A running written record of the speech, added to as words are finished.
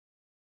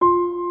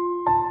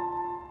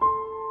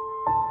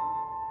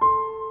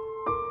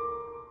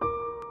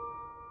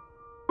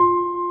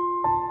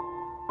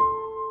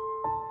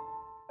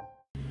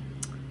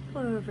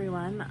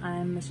everyone,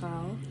 I'm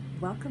Michelle.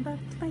 Welcome back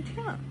to my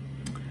channel.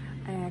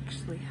 I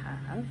actually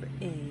have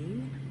a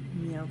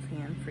meal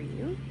plan for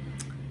you,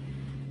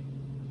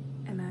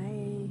 and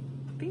I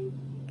think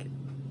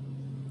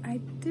I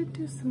did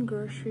do some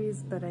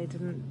groceries, but I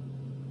didn't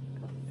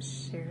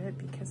share it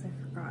because I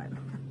forgot.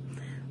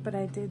 But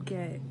I did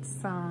get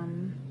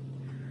some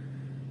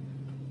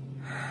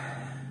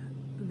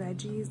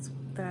veggies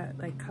that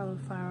like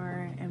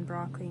cauliflower and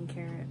broccoli and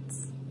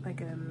carrots,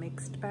 like a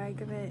mixed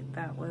bag of it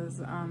that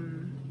was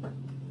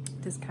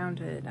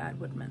discounted at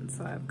Woodman's.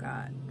 So I've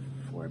got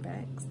 4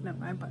 bags. No,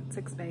 I bought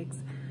 6 bags.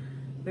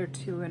 They're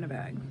 2 in a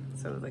bag,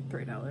 so it was like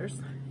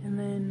 $3. And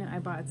then I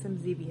bought some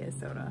Zevia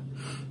soda,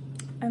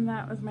 and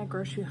that was my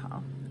grocery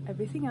haul.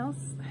 Everything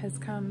else has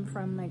come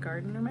from my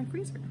garden or my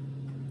freezer.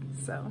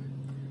 So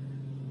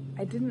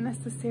I didn't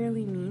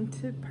necessarily mean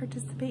to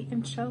participate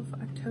in Shelf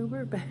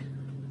October, but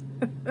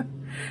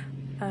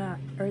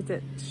or is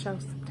it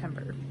Shelf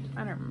September?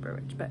 I don't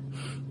remember which, but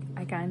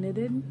I kind of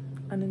did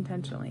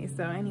unintentionally.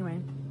 So anyway,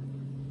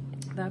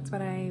 that's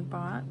what I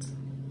bought,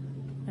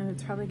 and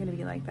it's probably going to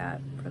be like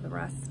that for the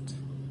rest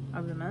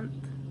of the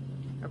month,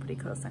 or pretty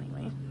close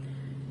anyway,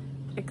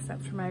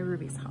 except for my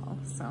Ruby's haul.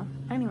 So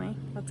anyway,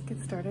 let's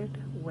get started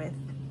with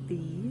the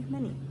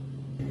menu.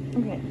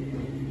 Okay,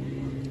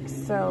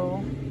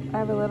 so I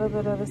have a little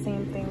bit of the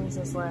same things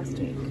as last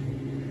week,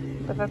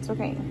 but that's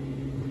okay.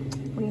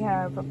 We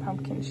have a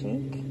pumpkin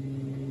shake,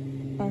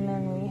 and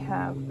then we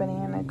have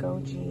banana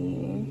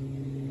goji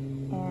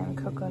and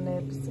cocoa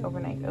nibs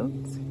overnight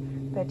oats,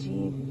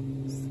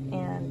 veggies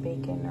and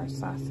bacon or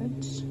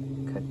sausage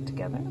cooked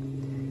together,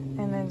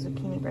 and then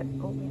zucchini bread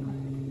oatmeal.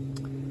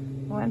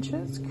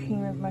 Lunches: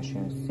 cream of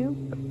mushroom soup,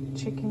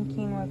 chicken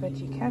quinoa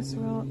veggie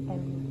casserole,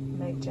 and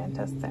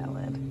magenta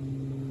salad.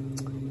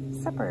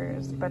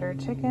 Suppers: butter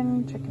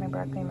chicken, chicken and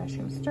broccoli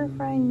mushroom stir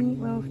fry,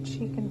 meatloaf,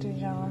 chicken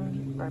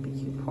Dijon,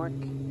 barbecue pork,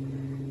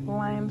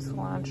 lime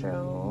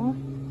cilantro,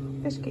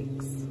 fish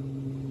cakes.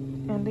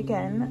 And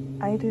again,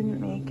 I didn't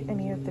make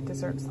any of the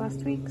desserts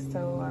last week,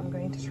 so I'm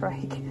going to try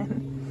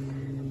again.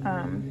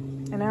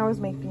 And I always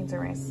make beans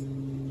and rice.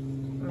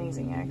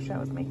 Amazing, actually, I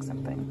always make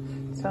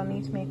something. So I'll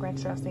need to make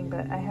ranch dressing,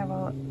 but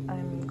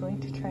I'm going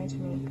to try to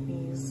make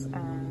these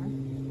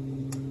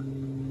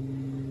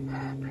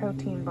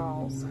protein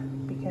balls,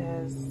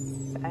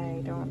 because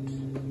I don't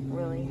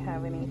really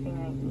have anything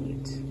I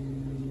eat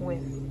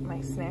with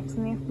my snacks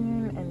in the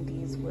afternoon, and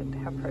these would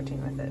have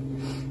protein with it.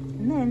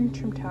 And then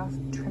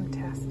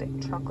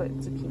Trimtastic chocolate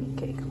zucchini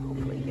cake. I'm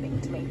hopefully getting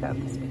to make that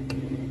this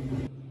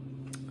week.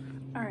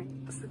 Alright,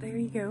 so there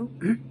you go.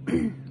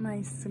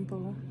 My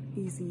simple,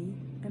 easy,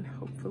 and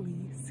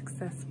hopefully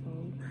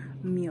successful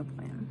meal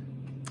plan.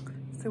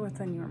 So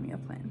what's on your meal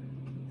plan?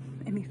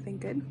 Anything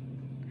good?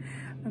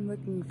 I'm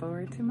looking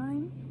forward to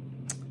mine,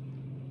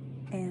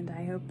 and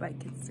I hope I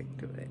can stick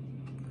to it.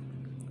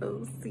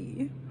 We'll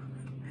see.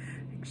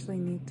 Actually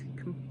need to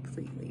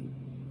completely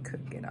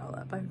cook it all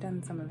up. I've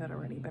done some of it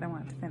already, but I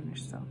want to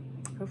finish, so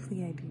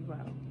hopefully I do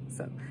well.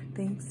 So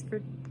thanks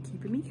for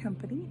keeping me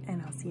company,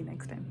 and I'll see you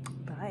next time.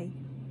 Bye.